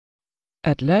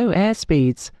At low air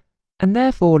speeds, and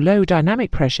therefore low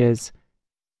dynamic pressures,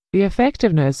 the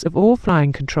effectiveness of all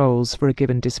flying controls for a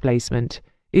given displacement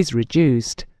is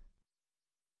reduced.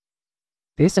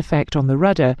 This effect on the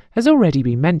rudder has already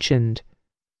been mentioned,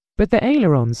 but the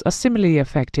ailerons are similarly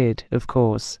affected, of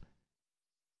course.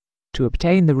 To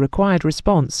obtain the required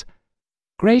response,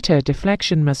 greater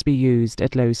deflection must be used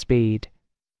at low speed.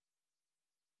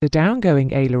 The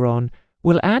downgoing aileron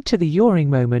will add to the yawing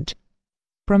moment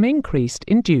from increased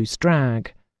induced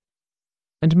drag,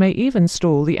 and may even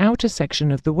stall the outer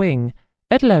section of the wing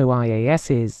at low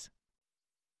IASs.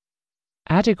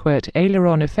 Adequate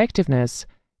aileron effectiveness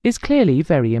is clearly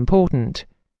very important,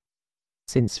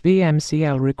 since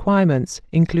VMCL requirements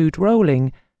include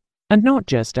rolling and not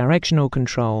just directional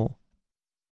control.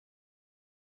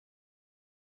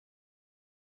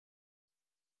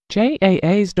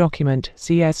 JAA's document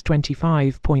CS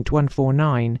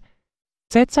 25.149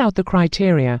 sets out the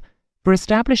criteria for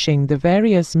establishing the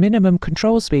various minimum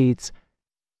control speeds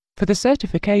for the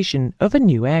certification of a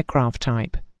new aircraft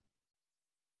type.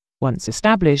 Once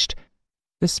established,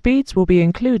 the speeds will be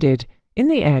included in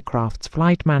the aircraft's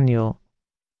flight manual.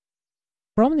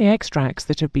 From the extracts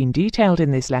that have been detailed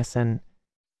in this lesson,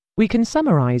 we can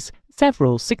summarize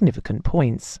several significant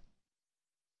points.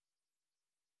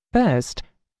 First,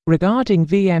 regarding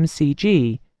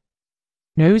VMCG,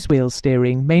 nose wheel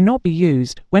steering may not be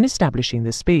used when establishing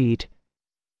the speed,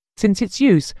 since its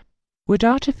use would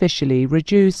artificially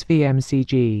reduce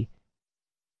VMCG,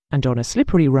 and on a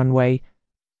slippery runway,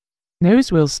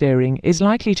 nose wheel steering is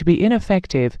likely to be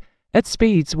ineffective at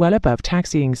speeds well above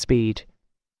taxiing speed,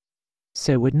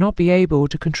 so would not be able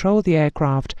to control the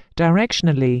aircraft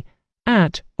directionally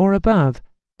at or above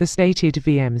the stated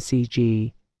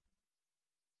VMCG.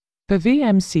 For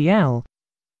VMCL,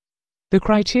 the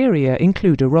criteria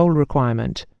include a roll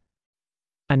requirement,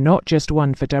 and not just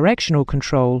one for directional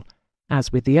control,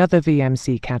 as with the other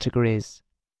VMC categories.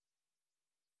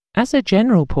 As a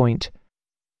general point,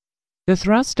 the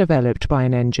thrust developed by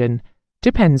an engine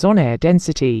depends on air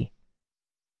density,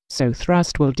 so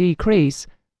thrust will decrease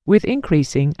with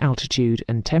increasing altitude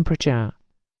and temperature.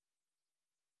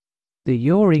 The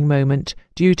yawing moment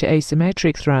due to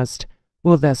asymmetric thrust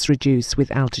will thus reduce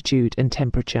with altitude and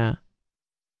temperature,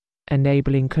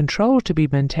 enabling control to be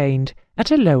maintained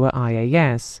at a lower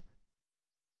IAS.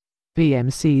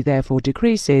 VMC therefore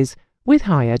decreases with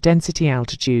higher density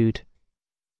altitude.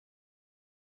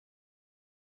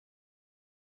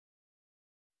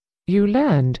 You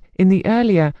learned in the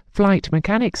earlier flight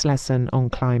mechanics lesson on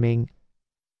climbing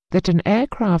that an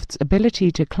aircraft's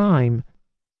ability to climb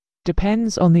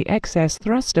depends on the excess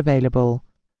thrust available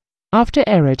after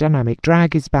aerodynamic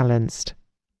drag is balanced.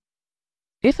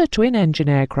 If a twin-engine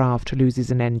aircraft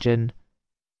loses an engine,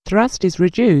 thrust is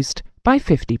reduced by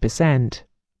 50%.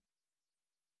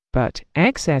 But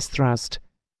excess thrust,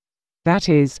 that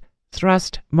is,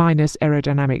 thrust minus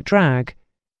aerodynamic drag,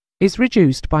 is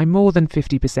reduced by more than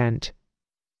 50%,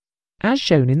 as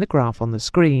shown in the graph on the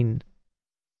screen.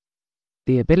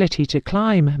 The ability to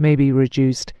climb may be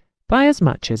reduced by as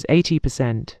much as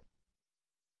 80%.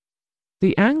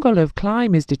 The angle of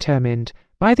climb is determined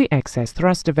by the excess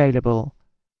thrust available,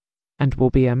 and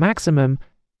will be a maximum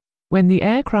when the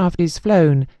aircraft is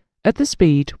flown at the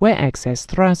speed where excess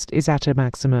thrust is at a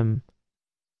maximum.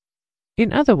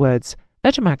 In other words,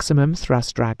 at a maximum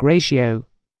thrust-drag ratio.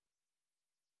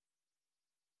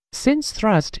 Since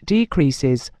thrust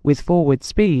decreases with forward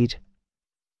speed,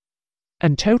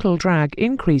 and total drag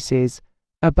increases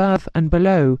above and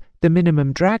below the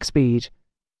minimum drag speed,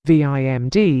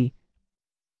 VIMD,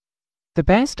 the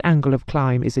best angle of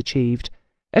climb is achieved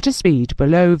at a speed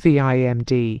below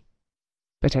VIMD,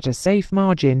 but at a safe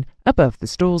margin above the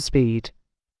stall speed.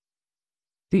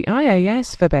 The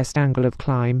IAS for best angle of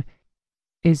climb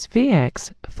is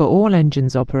Vx for all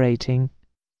engines operating,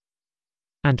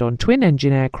 and on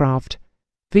twin-engine aircraft,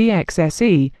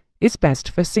 VXSE is best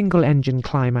for single-engine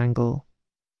climb angle.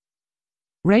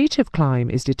 Rate of climb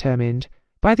is determined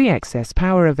by the excess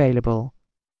power available.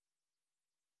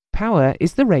 Power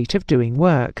is the rate of doing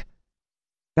work,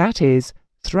 that is,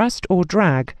 thrust or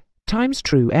drag times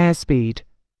true airspeed,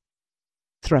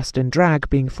 thrust and drag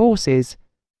being forces,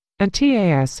 and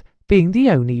TAS being the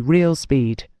only real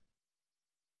speed.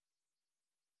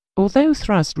 Although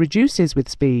thrust reduces with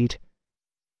speed,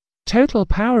 total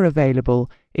power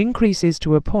available increases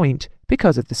to a point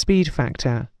because of the speed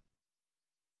factor.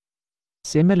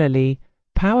 Similarly,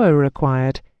 power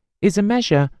required is a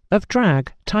measure of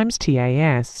drag times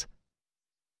TAS,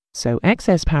 so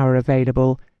excess power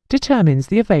available determines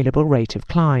the available rate of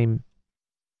climb.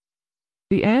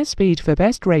 The airspeed for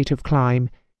best rate of climb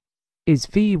is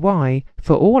Vy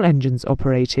for all engines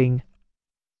operating,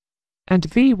 and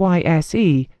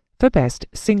Vyse for best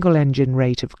single-engine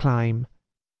rate of climb.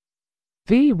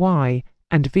 Vy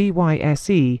and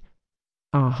Vyse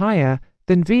are higher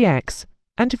than Vx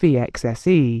and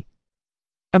Vxse,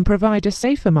 and provide a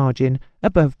safer margin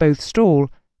above both stall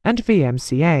and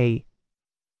VMCA.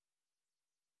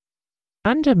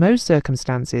 Under most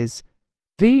circumstances,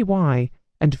 Vy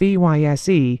and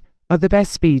Vyse are the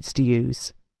best speeds to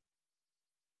use.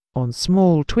 On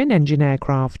small twin-engine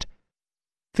aircraft,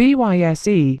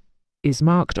 Vyse is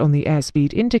marked on the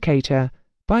airspeed indicator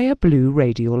by a blue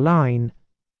radial line,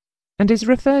 and is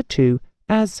referred to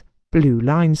as blue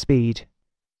line speed.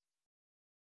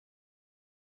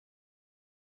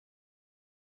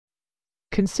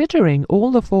 Considering all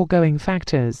the foregoing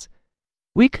factors,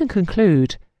 we can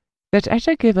conclude that at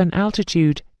a given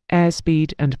altitude,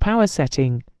 airspeed and power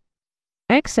setting,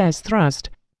 excess thrust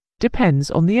depends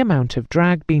on the amount of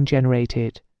drag being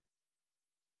generated,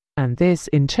 and this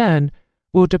in turn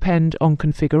will depend on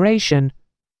configuration,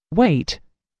 weight,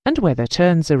 and whether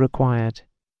turns are required.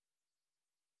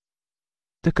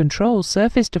 The control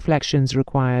surface deflections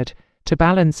required to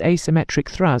balance asymmetric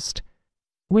thrust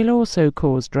will also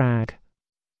cause drag.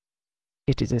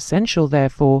 It is essential,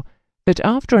 therefore, that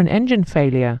after an engine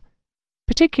failure,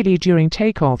 particularly during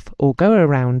takeoff or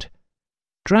go-around,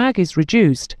 drag is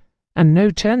reduced and no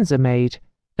turns are made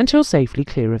until safely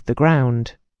clear of the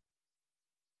ground.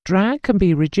 Drag can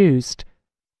be reduced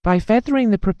by feathering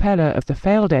the propeller of the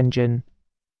failed engine,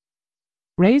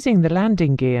 raising the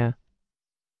landing gear,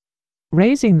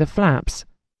 raising the flaps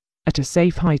at a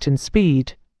safe height and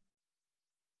speed,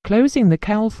 closing the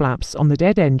cowl flaps on the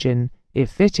dead engine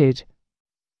if fitted,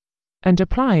 and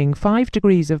applying 5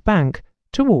 degrees of bank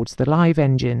towards the live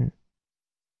engine.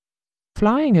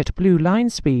 Flying at blue line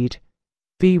speed,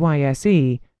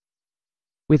 Vyse,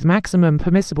 with maximum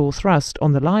permissible thrust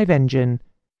on the live engine,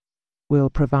 will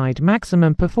provide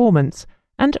maximum performance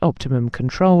and optimum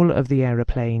control of the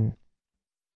aeroplane.